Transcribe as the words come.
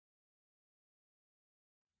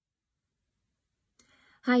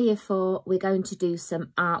Hi Year 4, we're going to do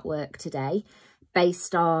some artwork today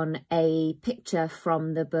based on a picture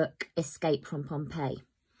from the book Escape from Pompeii.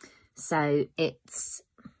 So it's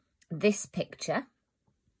this picture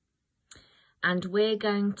and we're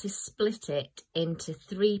going to split it into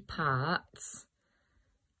 3 parts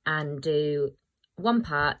and do 1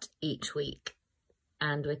 part each week.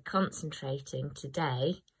 And we're concentrating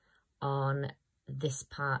today on this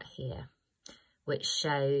part here, which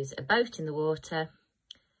shows a boat in the water,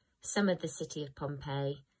 some of the city of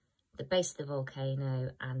Pompeii, the base of the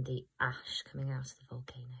volcano and the ash coming out of the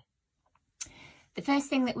volcano. The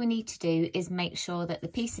first thing that we need to do is make sure that the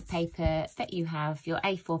piece of paper that you have, your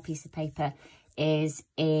A4 piece of paper, is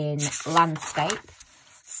in landscape.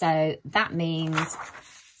 So that means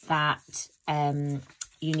that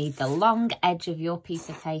you need the long edge of your piece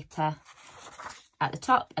of paper at the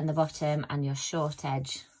top and the bottom and your short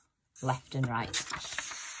edge left and right.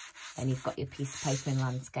 Then you've got your piece of paper in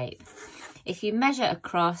landscape. If you measure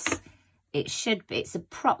across, it's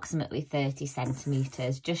approximately 30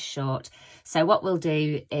 centimetres, just short. So what we'll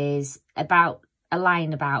do is about a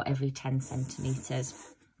line about every 10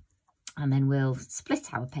 centimetres. And then we'll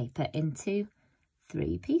split our paper into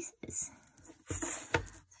 3 pieces. So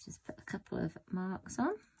just put a couple of marks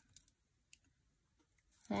on.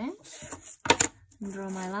 There. And draw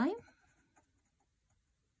my line.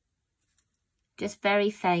 Just very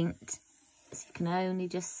faint, so you can only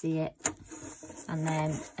just see it. And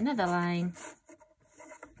then another line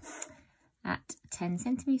at 10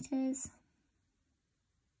 centimetres.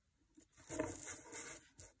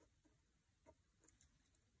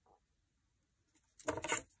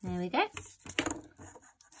 There we go.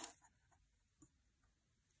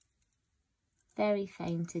 Very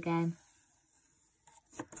faint again.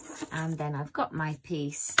 And then I've got my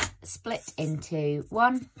piece split into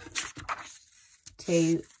 1,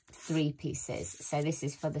 2, 3 pieces. So this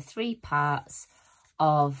is for the 3 parts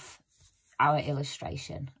of our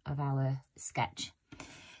illustration, of our sketch.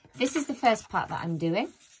 This is the first part that I'm doing,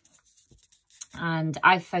 and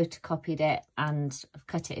I've photocopied it and I've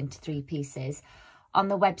cut it into 3 pieces. On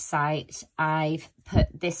the website, I've put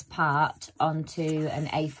this part onto an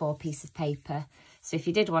A4 piece of paper. So if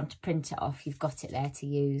you did want to print it off, you've got it there to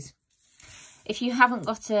use. If you haven't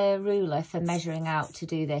got a ruler for measuring out to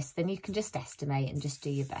do this, then you can just estimate and just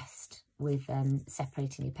do your best with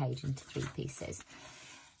separating your page into 3 pieces.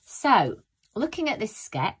 So looking at this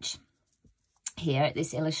sketch here, at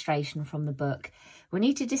this illustration from the book, we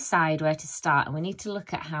need to decide where to start and we need to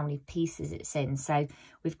look at how many pieces it's in. So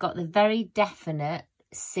we've got the very definite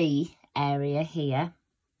sea area here.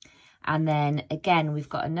 And then again, we've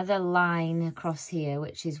got another line across here,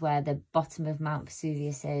 which is where the bottom of Mount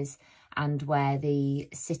Vesuvius is and where the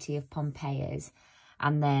city of Pompeii is.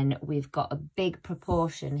 And then we've got a big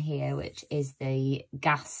proportion here, which is the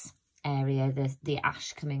gas area, the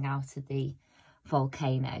ash coming out of the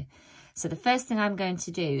volcano. So the first thing I'm going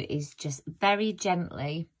to do is just very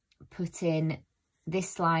gently put in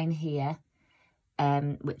this line here,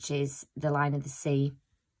 which is the line of the sea,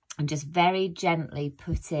 and just very gently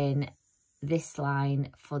put in this line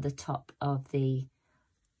for the top of the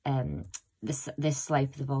this slope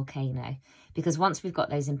of the volcano, because once we've got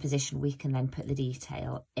those in position, we can then put the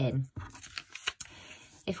detail in.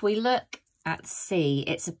 If we look at C,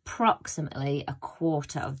 it's approximately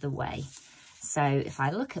 1/4 of the way. So if I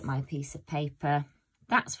look at my piece of paper,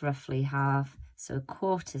 that's roughly half, so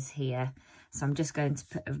 1/4's here. So I'm just going to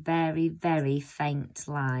put a very, very faint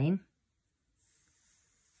line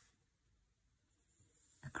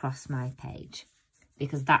across my page,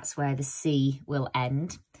 because that's where the sea will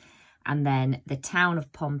end. And then the town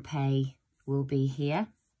of Pompeii will be here.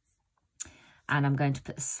 And I'm going to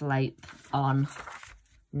put the slope on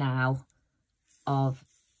now of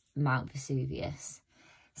Mount Vesuvius.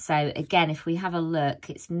 So again, if we have a look,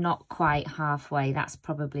 it's not quite halfway. That's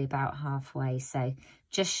probably about halfway. So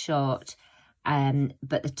just short.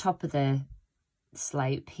 But the top of the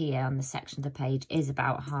slope here on the section of the page is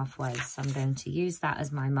about halfway. So I'm going to use that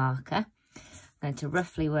as my marker. I'm going to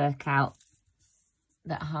roughly work out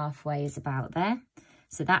that halfway is about there.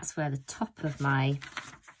 So that's where the top of my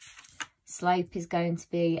slope is going to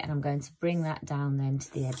be, and I'm going to bring that down then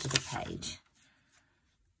to the edge of the page.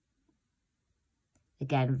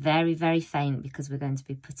 Again, very, very faint, because we're going to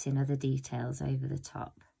be putting other details over the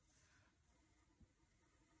top.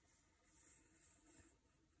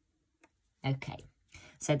 Okay,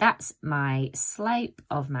 so that's my slope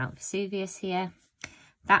of Mount Vesuvius here.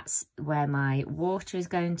 That's where my water is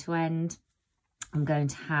going to end. I'm going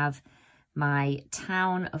to have my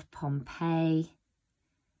town of Pompeii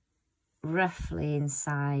roughly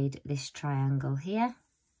inside this triangle here.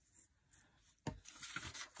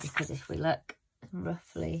 because if we look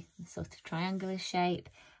roughly sort of triangular shape,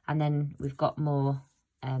 and then we've got more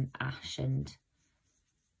ash and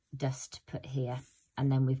dust to put here,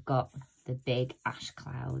 and then we've got the big ash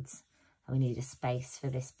clouds, and we need a space for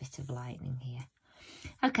this bit of lightning here.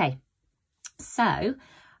 Okay, so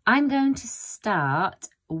I'm going to start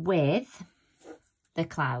with the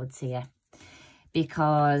clouds here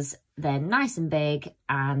because they're nice and big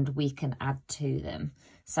and we can add to them.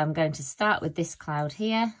 So I'm going to start with this cloud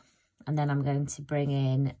here, and then I'm going to bring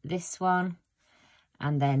in this one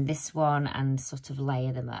and then this one and sort of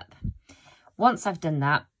layer them up. Once I've done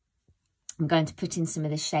that, I'm going to put in some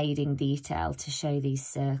of the shading detail to show these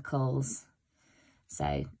circles.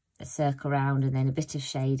 So a circle round and then a bit of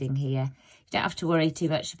shading here. You don't have to worry too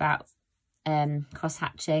much about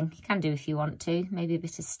cross-hatching. You can do if you want to, maybe a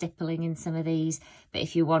bit of stippling in some of these, but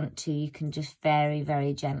if you want to, you can just very,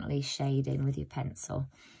 very gently shade in with your pencil.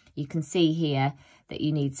 You can see here that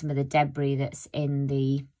you need some of the debris that's in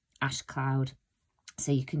the ash cloud,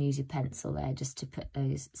 so you can use your pencil there just to put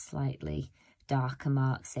those slightly darker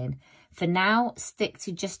marks in. For now, stick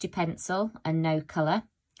to just your pencil and no colour.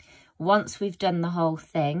 Once we've done the whole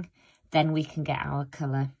thing, then we can get our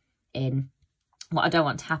colour in. What I don't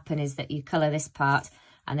want to happen is that you colour this part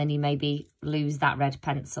and then you maybe lose that red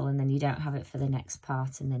pencil and then you don't have it for the next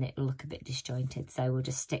part and then it'll look a bit disjointed. So we'll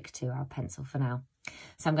just stick to our pencil for now.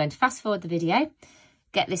 So I'm going to fast forward the video,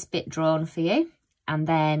 get this bit drawn for you, and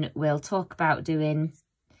then we'll talk about doing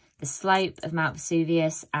the slope of Mount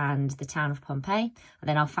Vesuvius and the town of Pompeii. And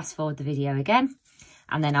then I'll fast forward the video again,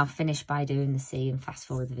 and then I'll finish by doing the sea and fast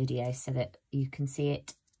forward the video so that you can see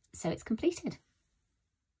it, so it's completed.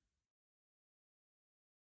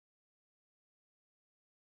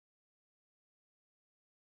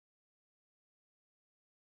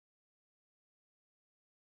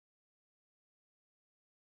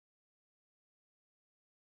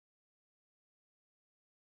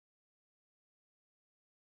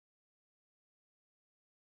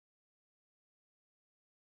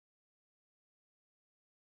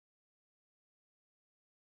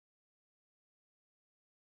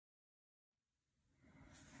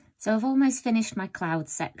 So I've almost finished my cloud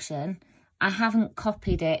section. I haven't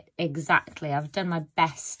copied it exactly. I've done my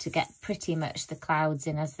best to get pretty much the clouds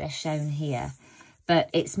in as they're shown here,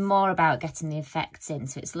 but it's more about getting the effects in.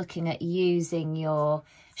 So it's looking at using your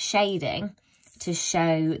shading to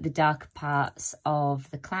show the darker parts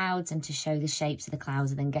of the clouds and to show the shapes of the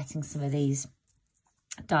clouds, and then getting some of these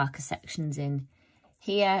darker sections in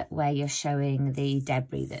here where you're showing the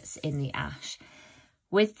debris that's in the ash.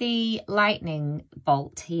 With the lightning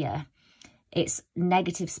bolt here, it's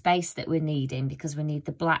negative space that we're needing because we need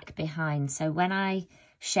the black behind. So when I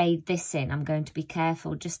shade this in, I'm going to be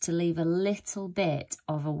careful just to leave a little bit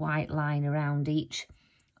of a white line around each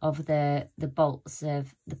of the bolts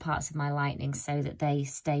of the parts of my lightning so that they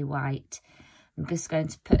stay white. I'm just going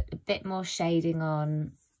to put a bit more shading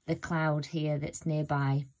on the cloud here that's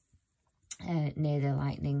nearby, near the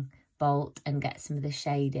lightning bolt, and get some of the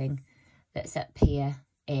shading that's up here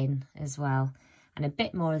in as well, and a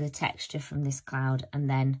bit more of the texture from this cloud, and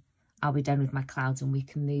then I'll be done with my clouds and we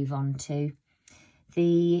can move on to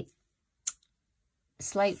the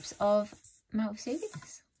slopes of Mount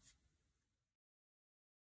Vesuvius.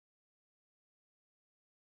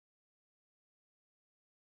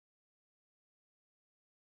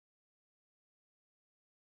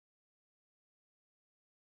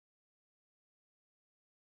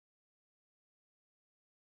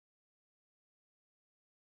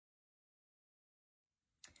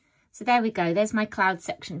 So there we go, there's my cloud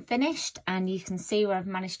section finished, and you can see where I've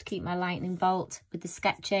managed to keep my lightning bolt with the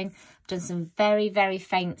sketching. I've done some very, very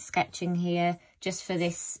faint sketching here just for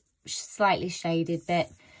this slightly shaded bit.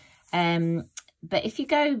 But if you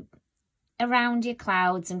go around your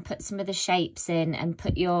clouds and put some of the shapes in and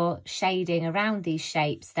put your shading around these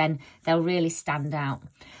shapes, then they'll really stand out.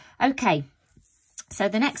 Okay, so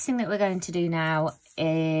the next thing that we're going to do now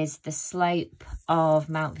is the slope of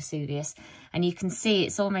Mount Vesuvius. And you can see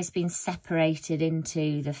it's almost been separated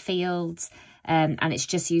into the fields, and it's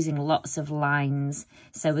just using lots of lines.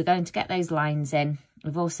 So we're going to get those lines in.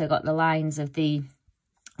 We've also got the lines of the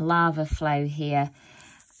lava flow here,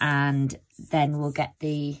 and then we'll get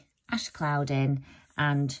the ash cloud in,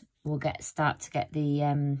 and we'll start to get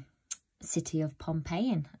the city of Pompeii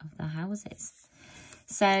in, of the houses.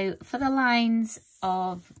 So for the lines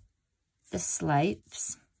of the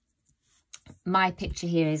slopes, my picture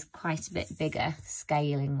here is quite a bit bigger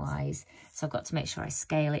scaling wise, so I've got to make sure I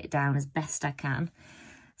scale it down as best I can.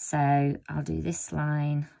 So I'll do this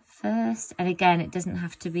line first, and again, it doesn't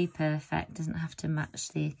have to be perfect, doesn't have to match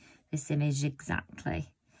this image exactly.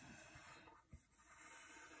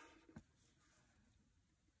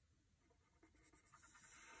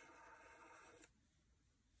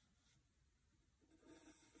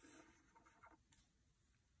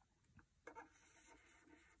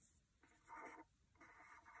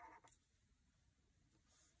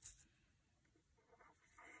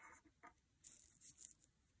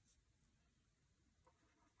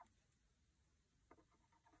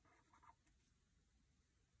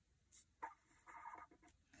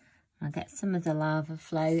 I'll get some of the lava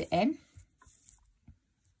flow in.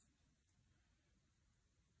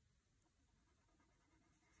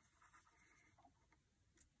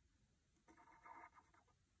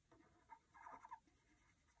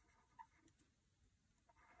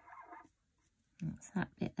 That's that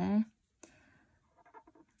bit there.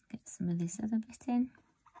 Get some of this other bit in.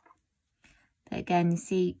 But again, you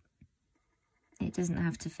see, it doesn't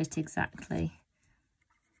have to fit exactly.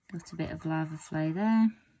 Got a bit of lava flow there.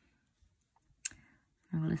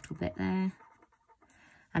 And a little bit there.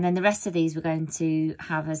 And then the rest of these we're going to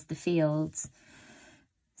have as the fields.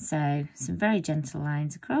 So some very gentle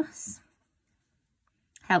lines across.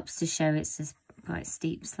 Helps to show it's a quite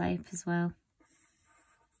steep slope as well.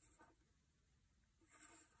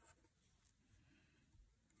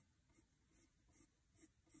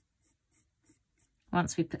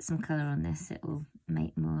 Once we put some colour on this, it will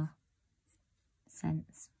make more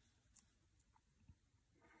sense.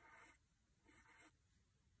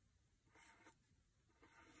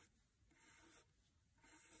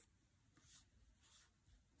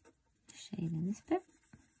 Shading this bit.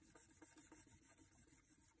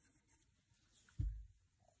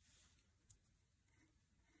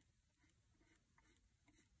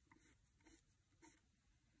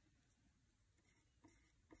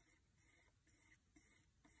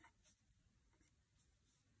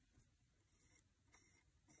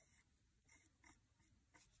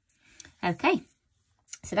 Okay,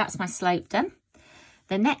 so that's my slope done.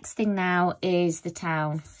 The next thing now is the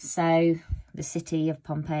town, so the city of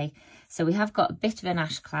Pompeii. So we have got a bit of an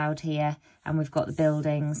ash cloud here and we've got the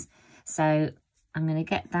buildings. So I'm going to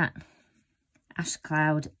get that ash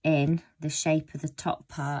cloud in the shape of the top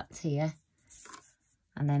part here.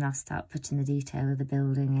 And then I'll start putting the detail of the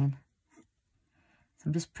building in. So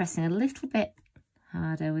I'm just pressing a little bit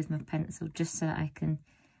harder with my pencil just so that I can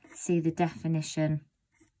see the definition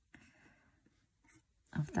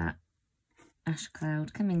of that ash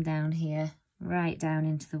cloud coming down here, right down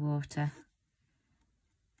into the water.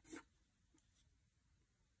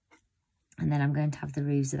 And then I'm going to have the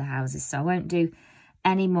roofs of the houses. So I won't do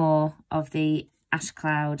any more of the ash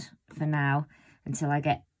cloud for now until I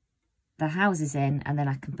get the houses in, and then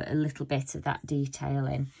I can put a little bit of that detail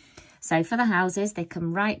in. So for the houses, they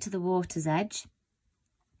come right to the water's edge.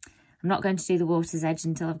 I'm not going to do the water's edge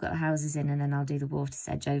until I've got the houses in, and then I'll do the water's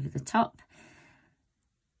edge over the top.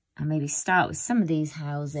 And maybe start with some of these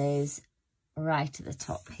houses right at the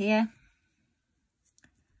top here.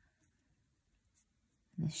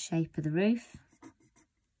 The shape of the roof.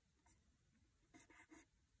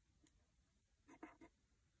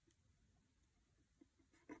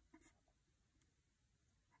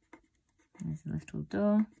 There's a little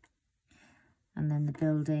door. And then the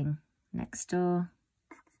building next door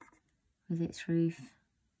with its roof.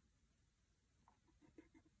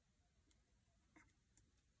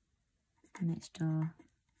 Next door.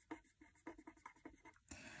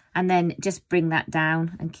 And then just bring that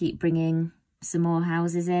down and keep bringing some more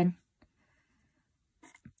houses in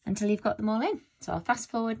until you've got them all in. So I'll fast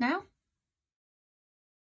forward now.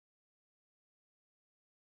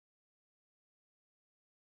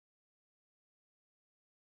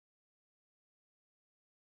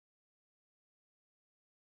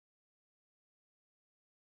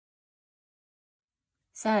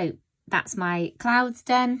 So that's my clouds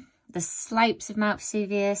done, the slopes of Mount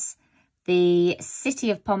Vesuvius, the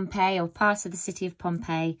city of Pompeii, or part of the city of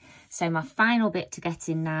Pompeii. So my final bit to get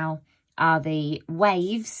in now are the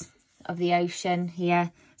waves of the ocean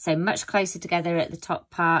here. So much closer together at the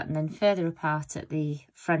top part and then further apart at the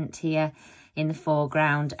front here in the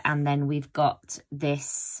foreground. And then we've got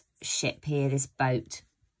this ship here, this boat.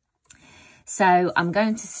 So I'm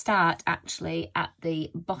going to start actually at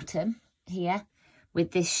the bottom here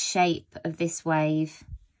with this shape of this wave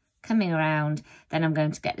coming around. Then I'm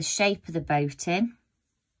going to get the shape of the boat in.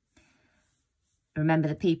 Remember,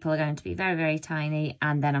 the people are going to be very, very tiny,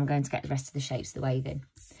 and then I'm going to get the rest of the shapes of the wave in.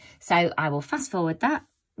 So I will fast forward that.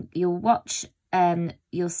 You'll watch,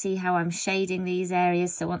 you'll see how I'm shading these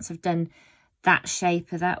areas. So once I've done that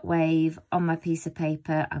shape of that wave on my piece of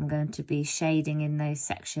paper, I'm going to be shading in those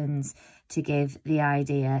sections to give the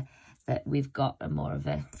idea that we've got a more of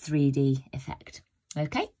a 3D effect.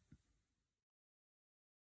 Okay.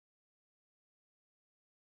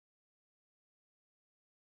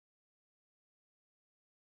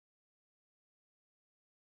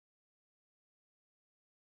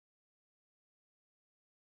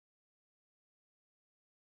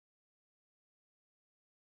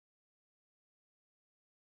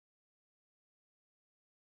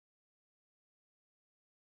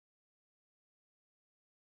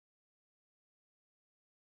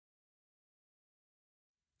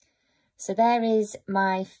 So there is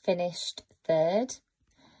my finished third,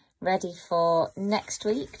 ready for next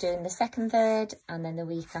week doing the second third, and then the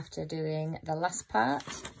week after doing the last part.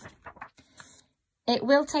 It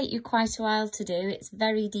will take you quite a while to do. It's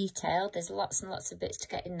very detailed. There's lots and lots of bits to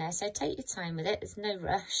get in there, so take your time with it. There's no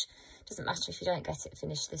rush. Doesn't matter if you don't get it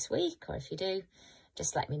finished this week, or if you do,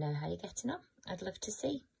 just let me know how you're getting on. I'd love to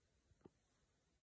see.